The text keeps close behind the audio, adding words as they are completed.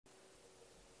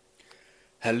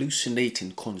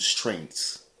Hallucinating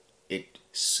constraints. It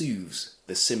soothes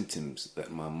the symptoms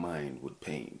that my mind would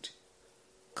paint.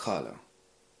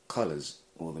 Colors,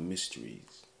 all the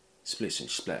mysteries. Splish and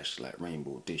splash like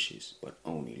rainbow dishes, but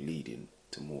only leading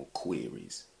to more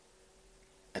queries.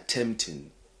 Attempting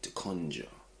to conjure,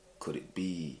 could it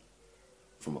be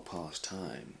from a past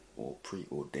time or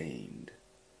preordained,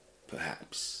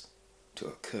 perhaps to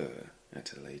occur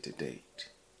at a later date?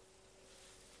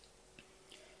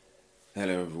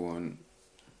 Hello everyone,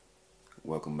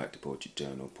 welcome back to Poetry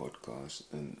Journal Podcast,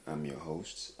 and I'm your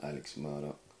host, Alex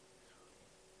Murdoch.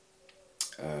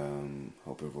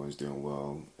 Hope everyone's doing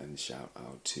well, and shout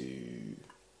out to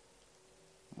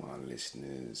my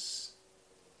listeners.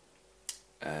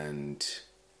 And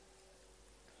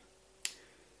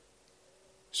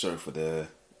sorry for by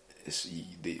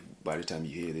the time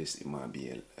you hear this, it might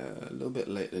be a little bit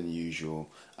later than usual.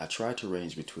 I try to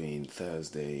range between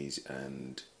Thursdays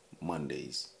and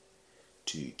Mondays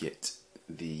to get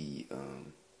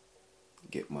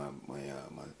my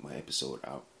episode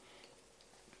out,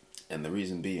 and the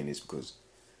reason being is because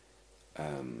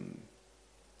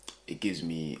it gives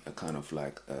me a kind of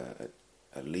like a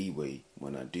leeway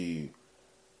when I do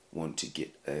want to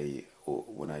get a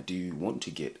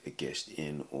guest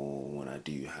in, or when I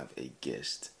do have a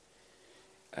guest.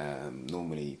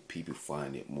 Normally people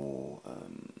find it more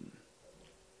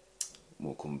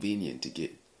convenient to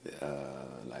get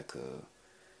like a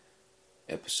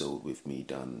episode with me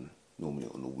done normally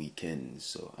on the weekends,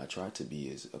 so I try to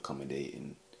be as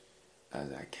accommodating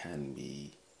as I can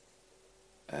be.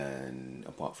 And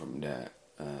apart from that,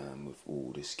 with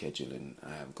all the scheduling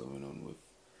I have going on, with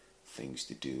things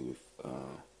to do with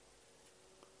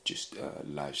just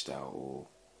lifestyle, or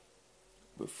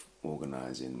with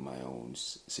organizing my own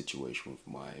situation with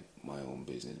my own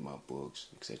business, my books,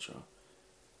 etc.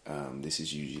 This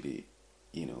is usually,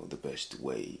 the best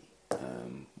way.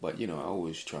 But I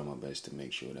always try my best to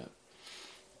make sure that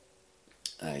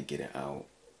I get it out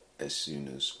as soon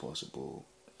as possible.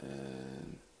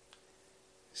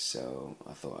 So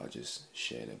I thought I'd just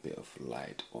shed a bit of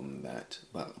light on that.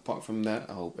 But apart from that,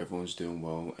 I hope everyone's doing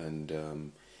well and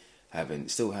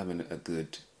still having a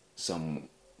good,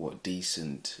 somewhat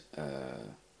decent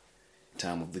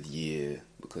time of the year,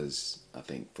 because I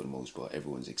think for the most part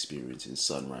everyone's experiencing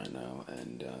sun right now,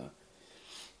 and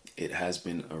it has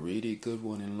been a really good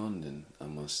one in London, I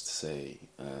must say.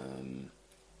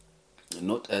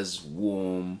 Not as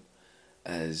warm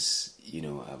as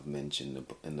I've mentioned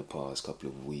in the past couple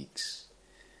of weeks.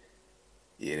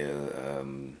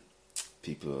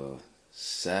 People are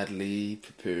sadly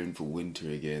preparing for winter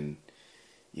again.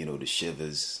 The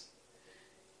shivers,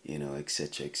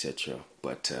 etc., etc.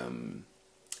 But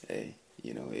hey,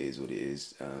 it is what it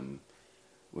is.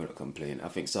 We're not complaining. I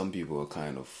think some people are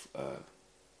kind of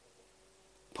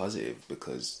positive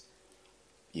because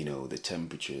the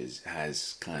temperatures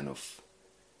has kind of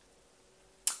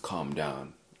calmed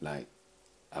down. Like,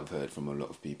 I've heard from a lot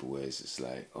of people where it's just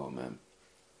like, oh man,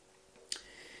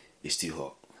 it's too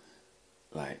hot.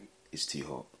 Like, it's too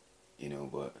hot,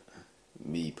 but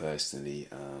me personally,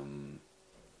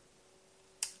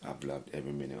 I've loved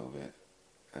every minute of it.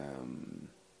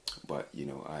 But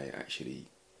I actually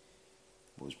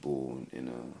was born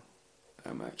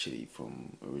I'm actually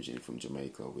originally from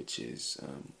Jamaica, which is,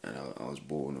 and I was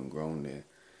born and grown there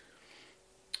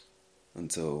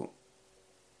until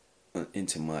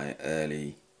into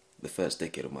the first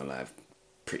decade of my life,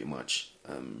 pretty much.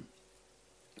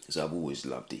 So I've always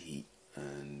loved the heat,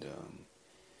 and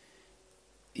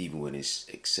even when it's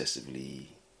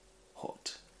excessively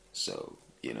hot. So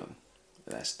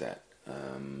that's that.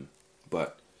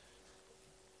 But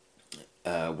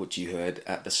what you heard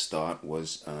at the start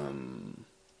was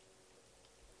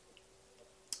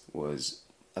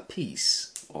a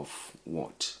piece of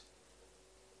what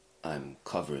I'm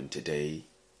covering today,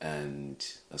 and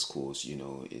of course,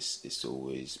 it's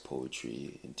always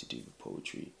poetry and to do with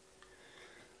poetry.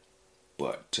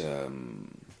 But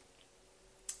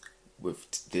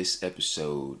with this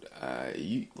episode,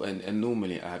 and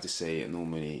normally I have to say,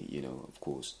 of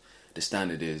course, the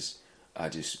standard is I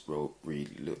just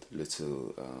read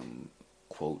little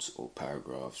quotes or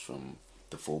paragraphs from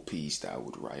the full piece that I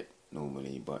would write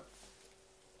normally. But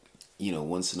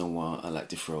once in a while, I like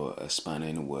to throw a spanner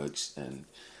in the works, and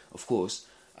of course,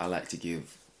 I like to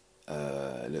give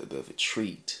a little bit of a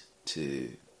treat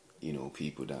to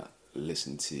people that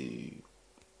listen to,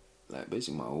 like,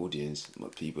 basically my audience, my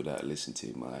people that listen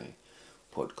to my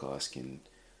podcasting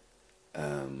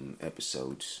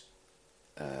episodes.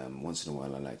 Once in a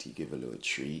while I like to give a little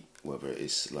treat, whether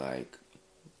it's like,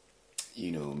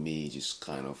 me just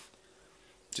kind of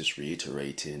just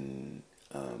reiterating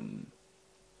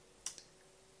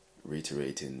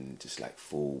reiterating just like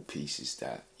full pieces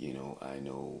that I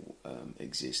know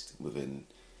exist within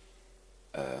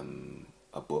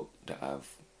a book that I've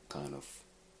kind of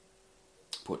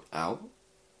put out.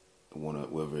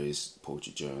 Whether it's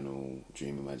Poetry Journal,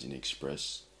 Dream, Imagine,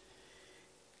 Express,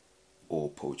 or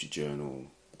Poetry Journal,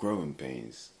 Growing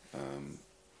Pains.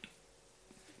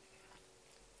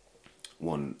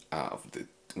 One out of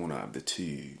the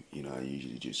two, I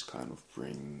usually just kind of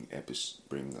bring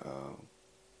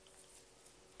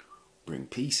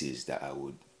pieces that I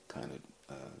would kind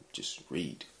of just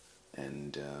read,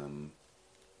 and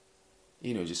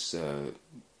just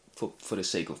for the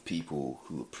sake of people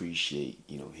who appreciate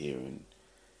hearing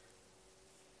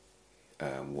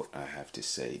what I have to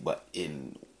say, but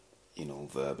in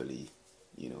verbally,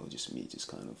 just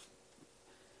kind of.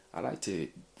 I like to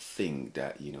think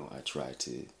that I try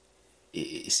to.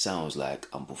 It sounds like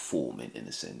I'm performing in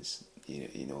a sense.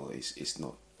 It's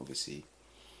not obviously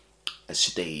a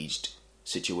staged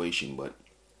situation, but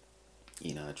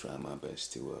I try my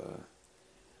best to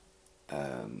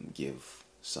give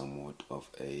somewhat of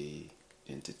a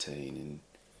entertaining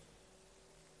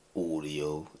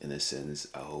audio in a sense.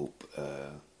 I hope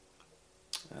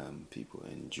people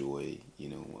enjoy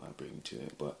what I bring to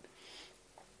it. But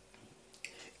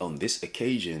on this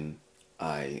occasion,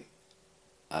 I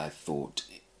thought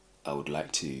I would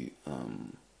like to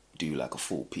do like a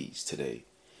full piece today,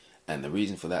 and the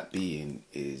reason for that being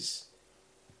is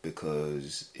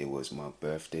because it was my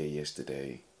birthday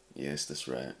yesterday. Yes, that's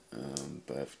right,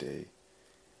 birthday,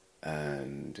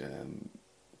 and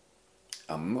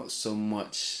I'm not so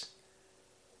much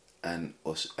an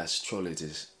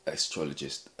astrologist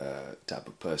type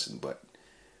of person, but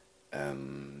I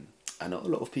know a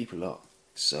lot of people are.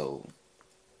 So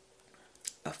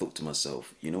I thought to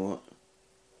myself, you know what?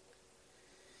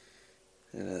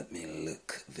 Let me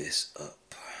look this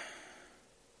up.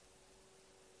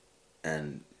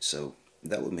 And so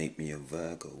that would make me a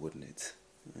Virgo, wouldn't it?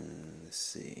 Let's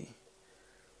see.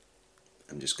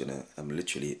 I'm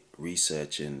literally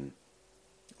researching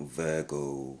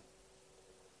Virgo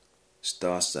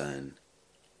star sign.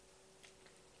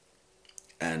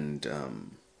 And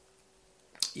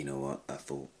you know what? I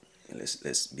thought,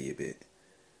 let's be a bit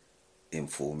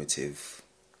informative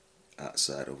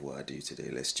outside of what I do today.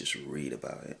 Let's just read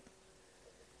about it.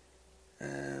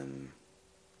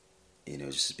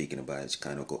 Just speaking about it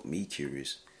kind of got me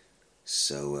curious.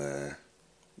 So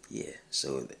yeah,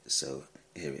 so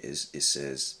here it is. It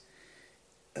says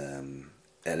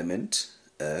element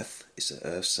earth. It's an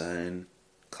earth sign.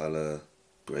 Color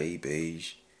grey,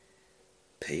 beige,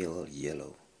 pale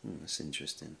yellow. That's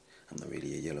interesting. I'm not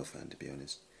really a yellow fan, to be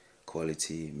honest.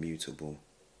 Quality mutable.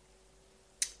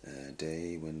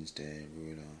 Day, Wednesday,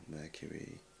 ruler,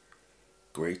 Mercury.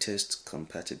 Greatest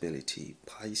compatibility,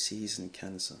 Pisces and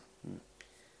Cancer.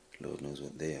 Lord knows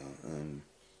what they are.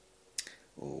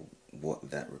 Or what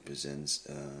that represents.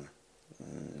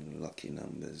 Lucky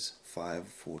numbers 5,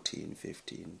 14,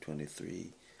 15,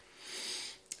 23,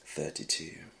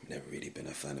 32. Never really been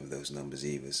a fan of those numbers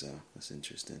either, so that's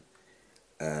interesting.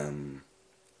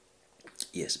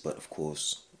 Yes, but of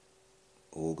course,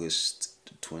 August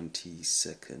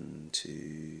 22nd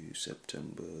to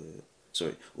September.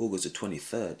 Sorry, August the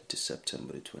 23rd to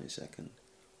September the 22nd.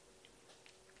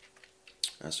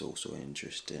 That's also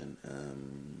interesting.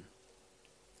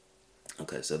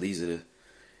 Okay, so this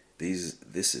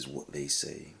is what they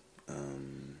say.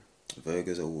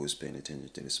 Virgos are always paying attention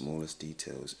to the smallest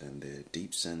details, and their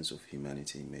deep sense of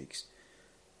humanity makes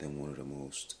them one of the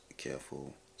most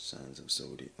careful signs of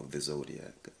the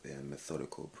zodiac. Their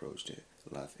methodical approach to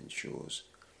life ensures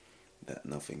that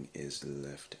nothing is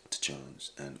left to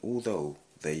chance, and although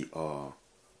they are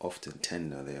often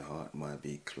tender, their heart might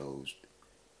be closed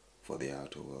for the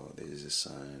outer world. There is a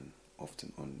sign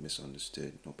often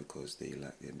misunderstood, not because they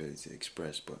lack the ability to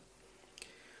express, but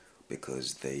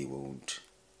because they won't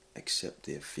accept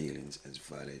their feelings as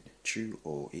valid, true,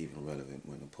 or even relevant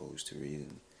when opposed to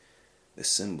reason. The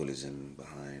symbolism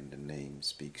behind the name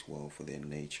speaks well for their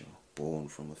nature, born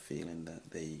from a feeling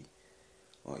that they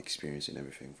are experiencing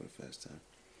everything for the first time,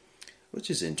 which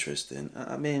is interesting.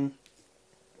 I mean,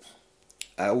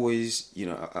 I always,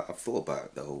 I've thought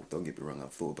about the whole, don't get me wrong,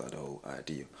 I've thought about the whole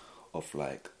idea of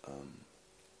like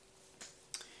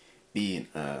being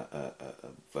a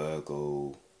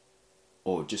Virgo,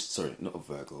 or just, sorry, not a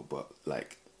Virgo, but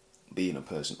like being a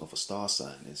person of a star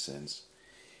sign in a sense.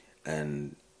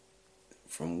 And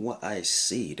from what I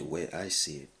see, the way I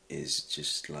see it is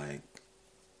just like,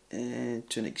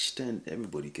 to an extent,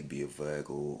 everybody could be a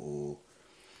Virgo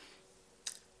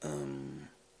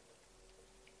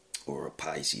or a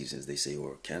Pisces, as they say,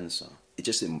 or a Cancer. It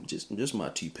just my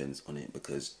 2 pence on it,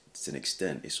 because to an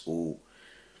extent it all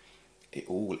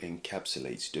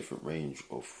encapsulates different range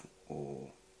of, or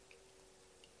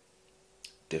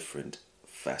different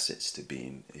facets to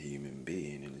being a human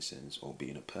being, in a sense, or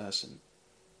being a person,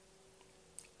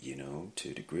 to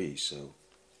a degree. So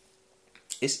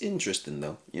it's interesting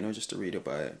though, just to read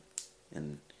about it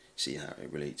and see how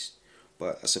it relates.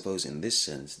 But I suppose in this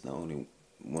sense, the only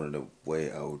one of the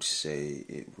way I would say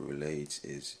it relates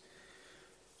is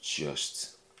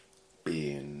just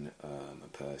being a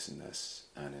person that's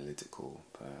analytical,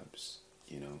 perhaps,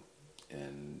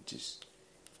 and just,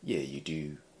 yeah,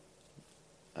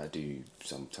 I do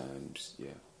sometimes,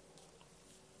 yeah,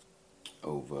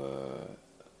 over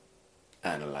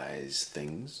analyze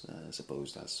things. I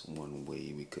suppose that's one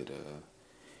way we could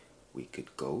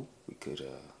go. We could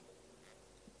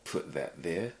put that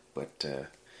there, but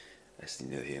that's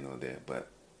neither here nor there. But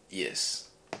yes,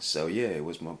 so yeah, it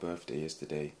was my birthday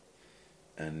yesterday,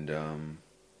 and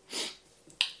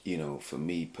for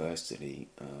me personally,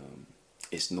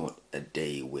 it's not a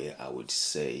day where I would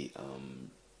say,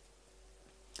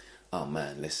 oh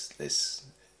man, let's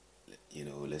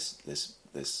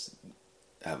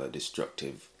have a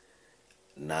destructive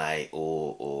night,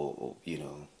 or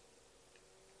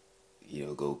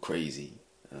go crazy,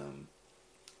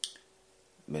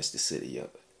 mess the city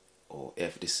up, or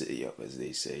F the city up, as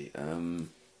they say.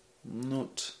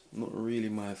 Not really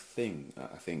my thing.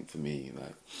 I think for me,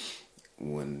 like,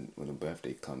 when a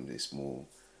birthday comes, it's more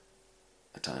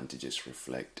a time to just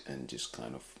reflect and just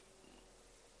kind of,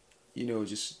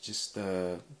 just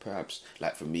perhaps,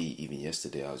 like for me, even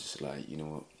yesterday, I was just like, you know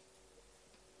what,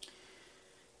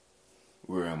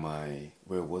 where am I?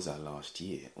 Where was I last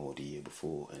year or the year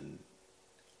before? And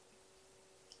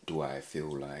do I feel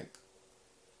like,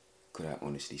 could I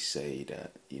honestly say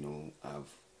that,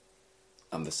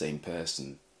 I'm the same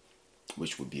person,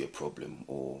 which would be a problem,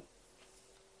 or,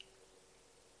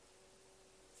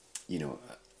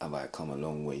 have I come a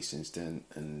long way since then?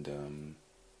 And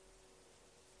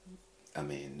I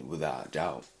mean, without a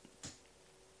doubt,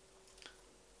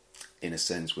 in a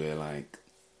sense where, like,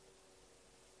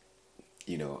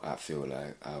 I feel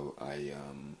like I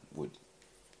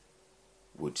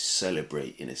would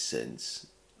celebrate, in a sense,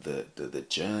 the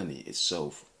journey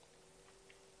itself,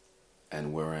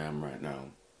 and where I am right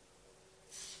now.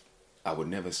 I would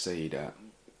never say that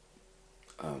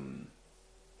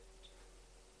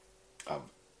I've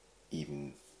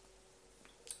even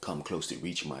come close to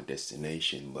reaching my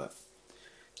destination, but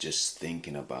just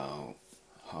thinking about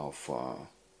how far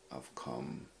I've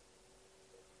come,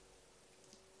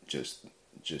 just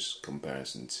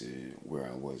comparison to where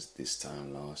I was this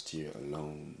time last year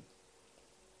alone.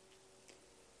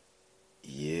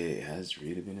 Yeah, it has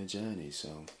really been a journey.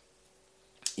 So,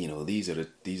 these are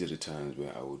the times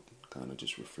where I would kind of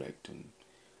just reflect on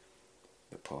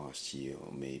the past year,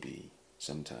 or maybe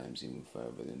sometimes even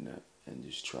further than that, and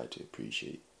just try to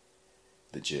appreciate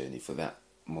the journey for that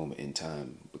moment in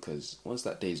time. Because once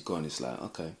that day's gone, it's like,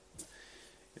 okay,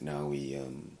 now we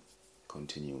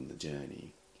continue on the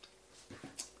journey,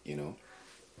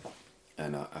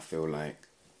 and I feel like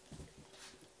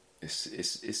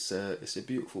it's a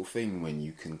beautiful thing when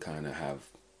you can kind of have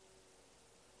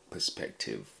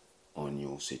perspective on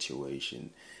your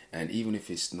situation, and even if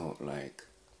it's not like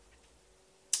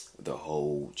the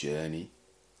whole journey,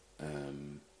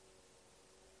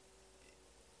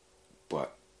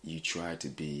 but you try to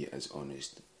be as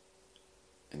honest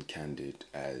and candid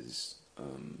as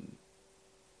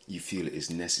you feel it is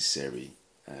necessary,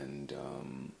 and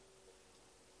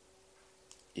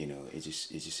it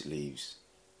just leaves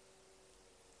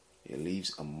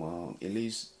a mark. It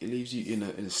leaves you in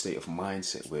a state of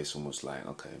mindset where it's almost like,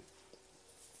 okay,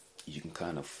 you can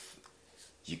kind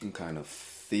of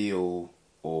feel,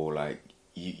 or like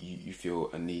you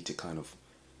feel a need to kind of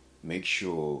make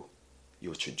sure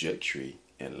your trajectory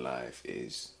in life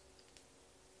is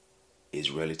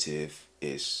relative,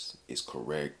 is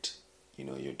correct.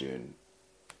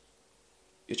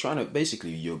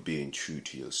 You're being true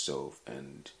to yourself,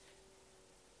 and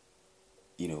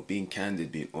being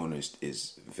candid, being honest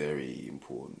is very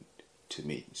important to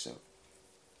me. So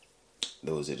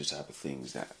those are the type of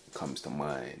things that comes to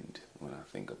mind when I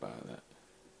think about that.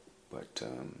 But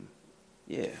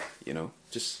yeah,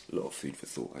 just a lot of food for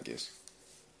thought, I guess.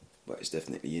 But it's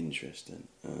definitely interesting.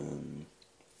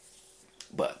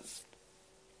 But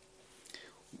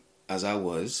as I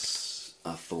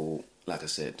thought, like I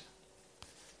said,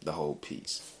 the whole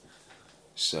piece.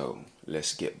 So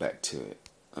let's get back to it.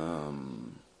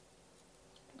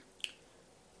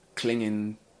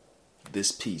 Clinging,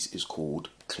 this piece is called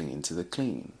Clinging to the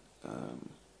Clean.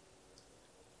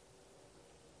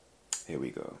 Here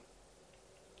we go.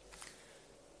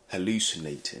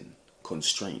 Hallucinating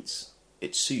constraints.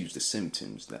 It soothes the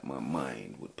symptoms that my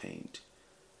mind would paint.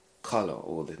 Color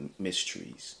all the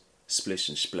mysteries, splish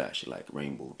and splash like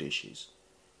rainbow dishes,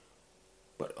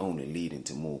 but only leading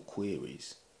to more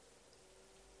queries.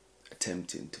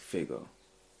 Attempting to figure,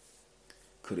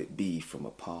 could it be from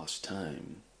a past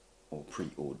time or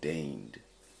preordained,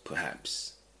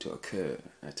 perhaps to occur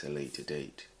at a later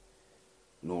date?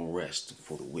 Nor rest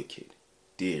for the wicked,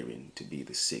 daring to be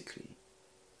the sickly.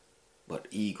 But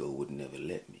ego would never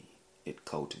let me. It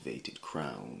cultivated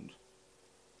crowned,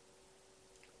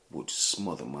 would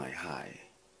smother my high,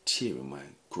 tearing my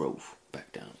growth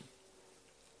back down.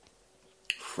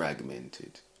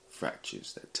 Fragmented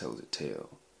fractures that tell the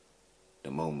tale. The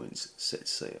moments set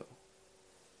sail,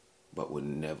 but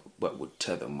would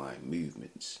tether my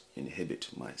movements, inhibit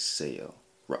my sail.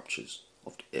 Ruptures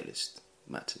of the illest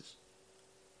matters.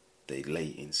 They lay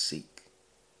in seek.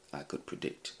 I could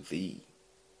predict thee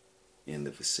in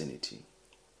the vicinity.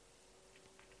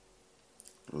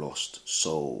 Lost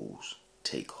souls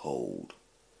take hold.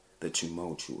 The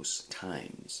tumultuous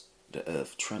times, the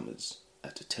earth tremors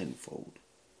at a tenfold.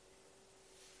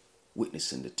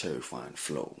 Witnessing the terrifying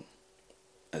flow,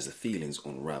 as the feelings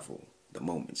unravel, the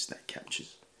moments that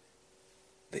captures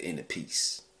the inner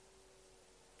peace.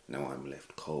 Now I'm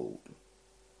left cold,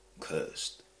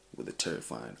 cursed with a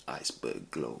terrifying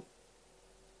iceberg glow.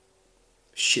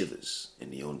 Shivers in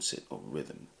the onset of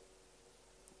rhythm,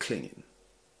 clinging,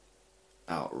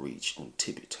 outreach on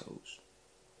tippy toes,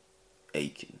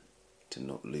 aching to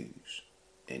not lose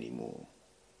anymore.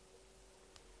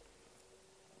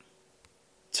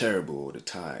 Terrible are the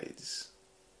tides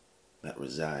that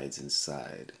resides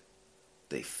inside.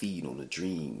 They feed on the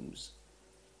dreams,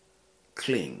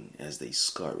 cling as they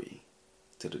scurry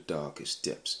to the darkest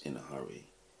depths in a hurry.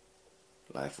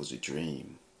 Life was a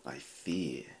dream, I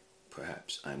fear,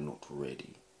 perhaps I'm not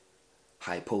ready.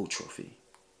 Hypotrophy,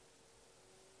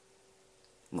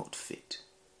 not fit,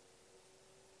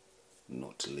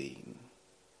 not lean.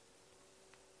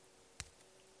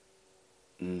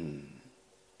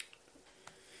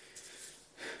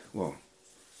 Well,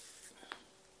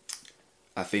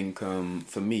 I think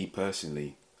for me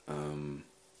personally,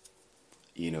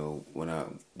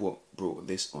 what brought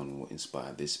this on, what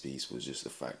inspired this piece was just the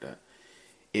fact that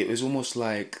it was almost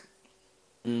like,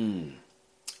 what do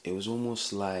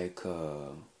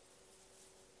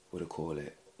you call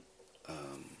it?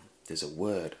 There's a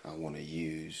word I want to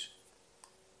use.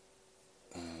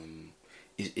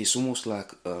 It's almost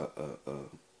like a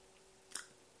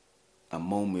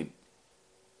moment.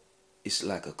 It's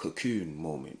like a cocoon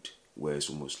moment where it's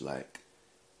almost like,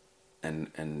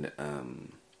 and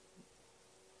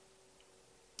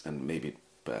maybe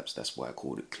perhaps that's why I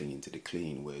called it clinging to the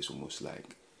clean, where it's almost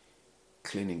like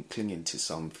clinging to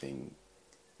something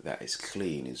that is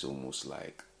clean is almost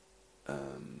like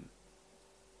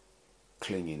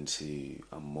clinging to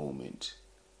a moment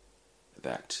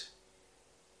that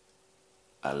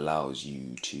allows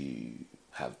you to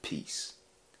have peace,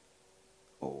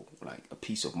 or like a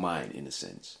peace of mind in a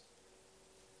sense,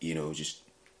 just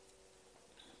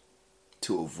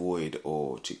to avoid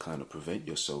or to kind of prevent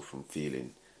yourself from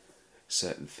feeling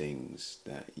certain things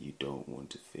that you don't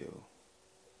want to feel.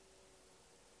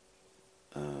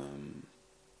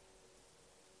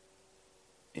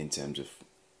 In terms of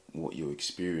what you're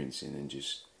experiencing, and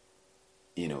just,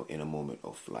 in a moment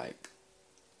of like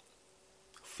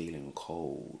feeling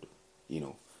cold,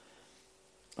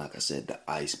 like I said, the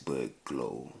iceberg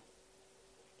glow,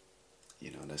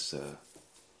 that's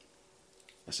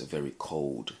a very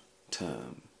cold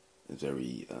term. It's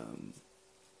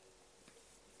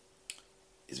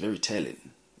very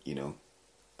telling,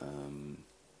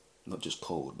 not just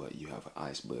cold, but you have an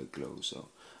iceberg glow. So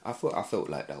I felt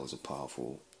like that was a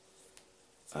powerful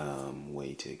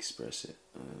way to express it.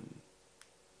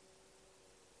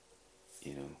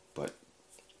 But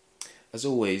as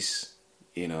always,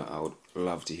 I would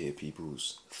love to hear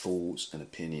people's thoughts and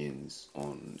opinions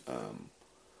on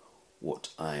what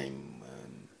I'm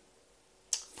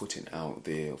putting out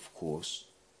there. Of course,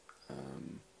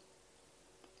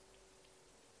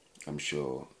 I'm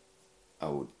sure I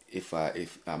would. If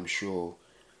I'm sure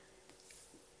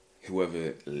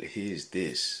whoever hears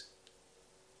this,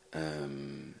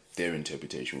 their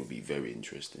interpretation would be very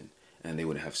interesting, and they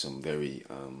would have some very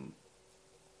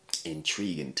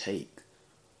intriguing take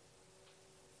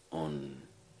on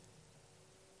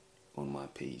my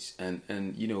piece. And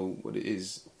what it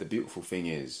is, the beautiful thing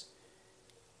is,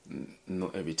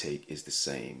 not every take is the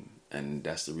same, and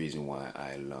that's the reason why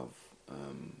I love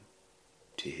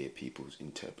to hear people's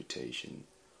interpretation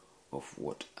of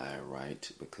what I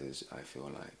write, because I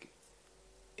feel like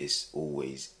it's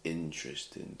always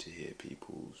interesting to hear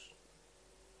people's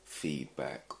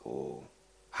feedback or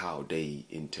how they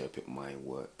interpret my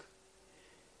work.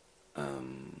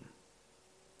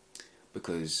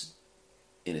 Because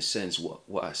in a sense,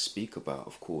 what I speak about,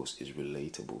 of course, is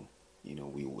relatable. You know,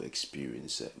 we all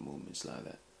experience certain moments like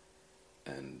that.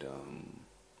 And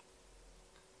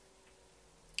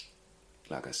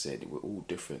like I said, we're all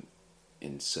different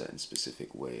in certain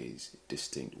specific ways,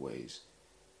 distinct ways.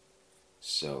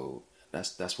 So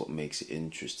that's what makes it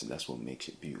interesting. That's what makes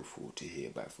it beautiful to hear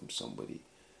back from somebody.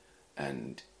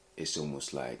 And it's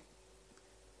almost like,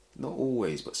 not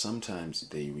always, but sometimes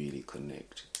they really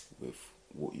connect with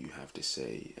what you have to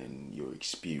say and your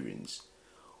experience,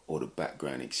 or the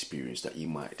background experience that you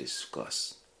might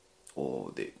discuss,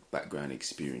 or the background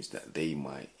experience that they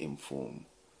might inform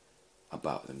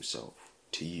about themselves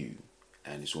to you.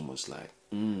 And it's almost like,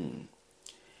 and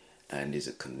there's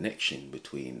a connection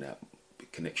between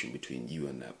you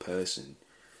and that person,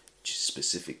 just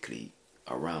specifically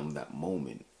around that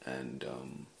moment. And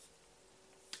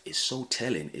it's so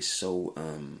telling. It's so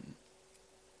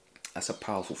that's a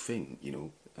powerful thing, you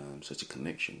know, such a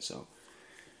connection. So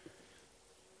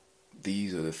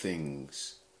these are the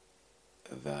things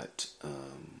that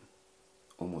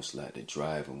almost like the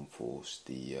driving force,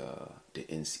 the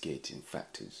instigating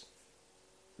factors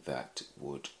that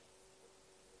would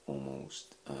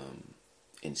almost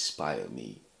inspire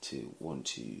me to want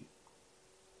to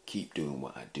keep doing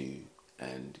what I do,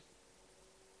 and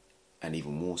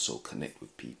even more so connect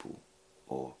with people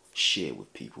or share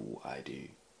with people what I do,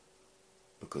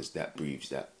 because that breeds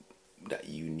that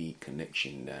unique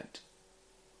connection that,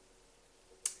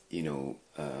 you know,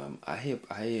 I hear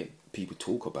people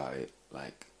talk about it,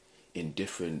 like in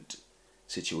different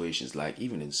situations, like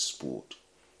even in sport.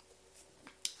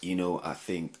 You know, I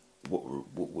think what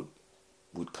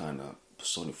would kind of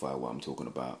personify what I'm talking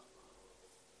about,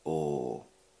 or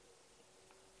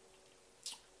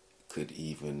could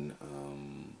even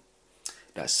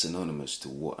that's synonymous to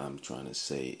what I'm trying to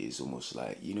say, is almost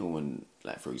like, you know, when,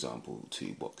 like, for example,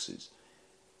 two boxers,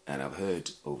 and I've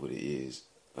heard over the years,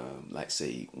 like,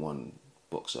 say, one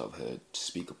boxer I've heard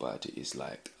speak about it is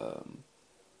like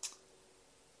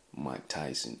Mike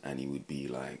Tyson, and he would be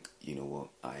like, you know what,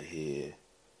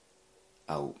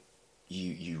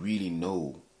 you really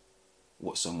know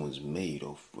what someone's made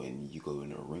of when you go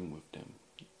in a ring with them.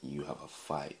 You have a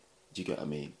fight. Do you get what I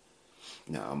mean?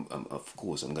 Now, I'm of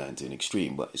course I'm going to an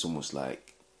extreme, but it's almost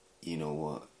like, you know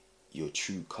what, your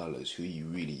true colours, who you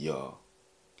really are.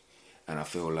 And I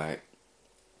feel like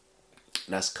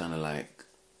that's kind of like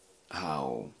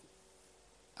how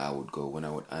I would go when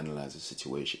I would analyse a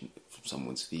situation from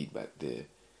someone's feedback. Their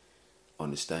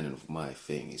understanding of my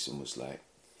thing is almost like,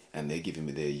 and they're giving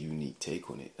me their unique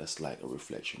take on it. That's like a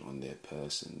reflection on their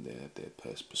person, their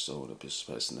persona,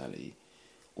 personality,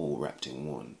 all wrapped in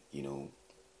one. You know,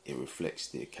 it reflects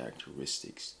their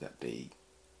characteristics that they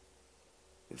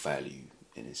value,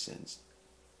 in a sense,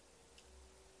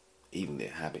 even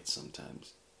their habits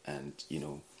sometimes. And, you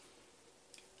know,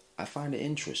 I find it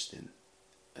interesting.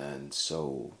 And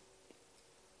so,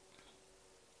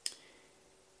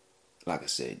 like I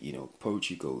said, you know,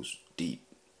 poetry goes deep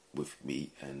with me,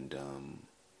 and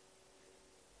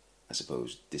I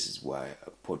suppose this is why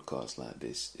a podcast like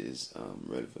this is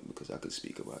relevant, because I could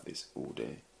speak about this all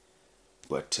day.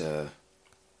 But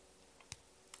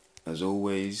as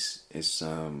always, it's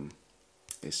a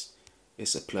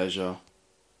pleasure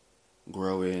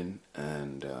growing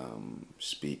and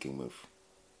speaking with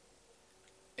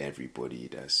everybody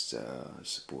that's a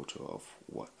supporter of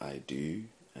what I do,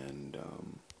 and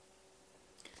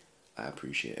I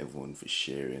appreciate everyone for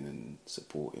sharing and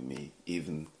supporting me,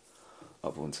 even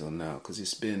up until now, because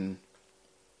it's been,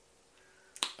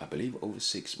 I believe, over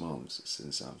 6 months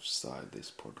since I've started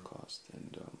this podcast,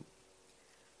 and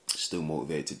still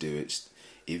motivated to do it,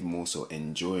 even more so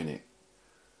enjoying it,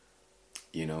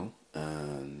 you know,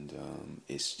 and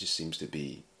it just seems to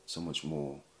be so much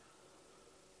more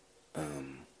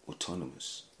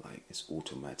autonomous, like it's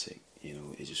automatic, you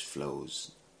know, it just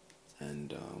flows,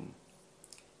 and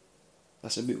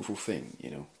that's a beautiful thing,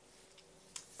 you know.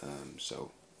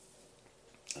 So,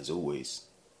 as always,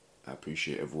 I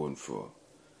appreciate everyone for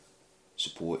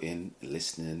supporting,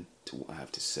 listening to what I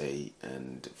have to say,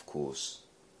 and of course,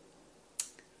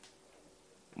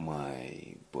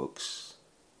 my books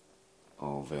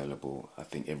are available. I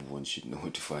think everyone should know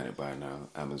where to find it by now.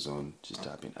 Amazon, just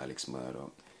type in Alex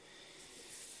Murdoch.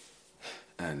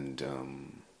 And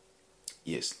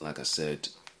yes, like I said,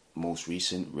 most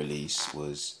recent release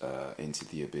was Into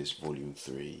the Abyss Volume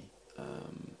 3,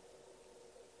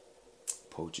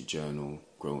 Poacher Journal,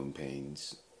 Growing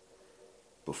Pains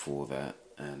before that,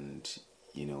 and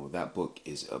that book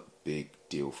is a big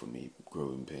deal for me.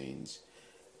 Growing Pains,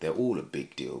 they're all a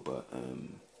big deal, but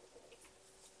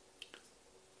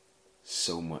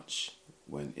so much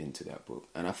went into that book,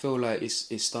 and I feel like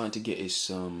it's starting to get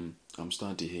I'm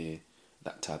starting to hear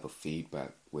that type of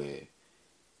feedback where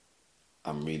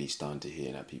I'm really starting to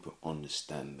hear that people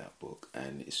understand that book,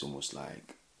 and it's almost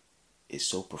like it's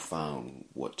so profound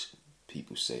what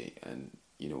people say, and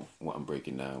what I'm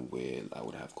breaking down, where I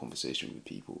would have conversation with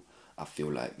people, I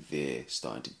feel like they're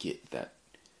starting to get that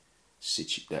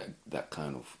that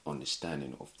kind of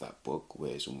understanding of that book,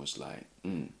 where it's almost like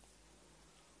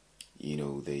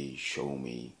they show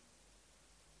me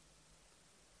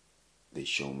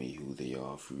who they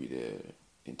are through their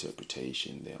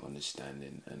interpretation, their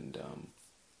understanding, and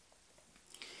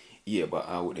but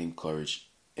I would encourage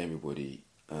everybody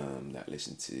that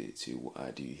listen to what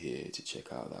I do here to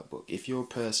check out that book. If you're a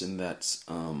person that's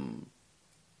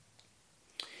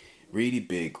really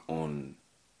big on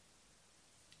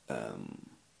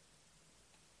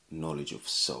knowledge of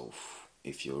self,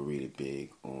 if you're really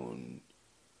big on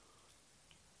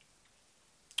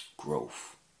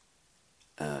growth,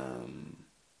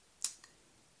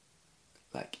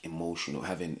 like emotional,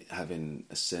 having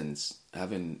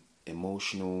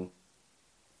emotional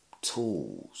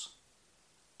tools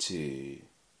to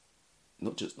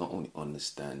not only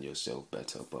understand yourself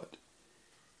better, but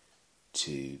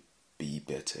to be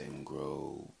better and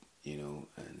grow,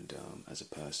 and as a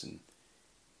person,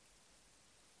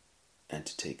 and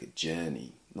to take a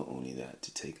journey. Not only that,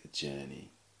 to take a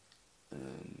journey,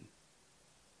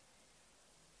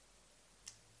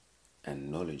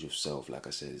 and knowledge of self, like I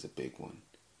said, is a big one.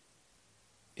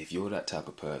 If you're that type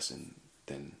of person,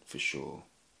 then for sure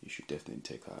you should definitely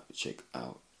check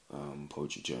out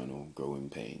Poetry Journal, Growing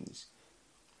Pains.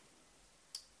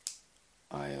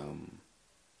 I'm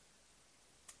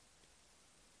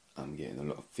getting a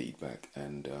lot of feedback,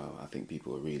 and I think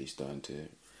people really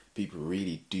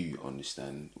do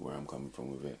understand where I'm coming from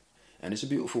with it, and it's a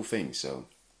beautiful thing. So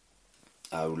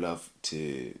I would love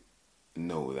to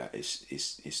know that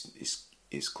it's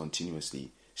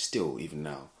continuously, still even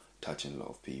now, touching a lot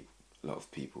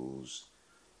of people's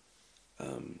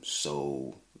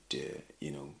soul,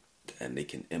 and they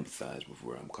can empathize with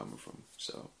where I'm coming from.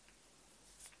 So,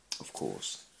 of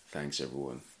course, thanks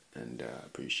everyone, and I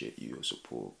appreciate your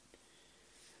support.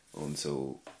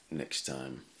 Until next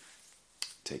time,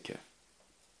 take care.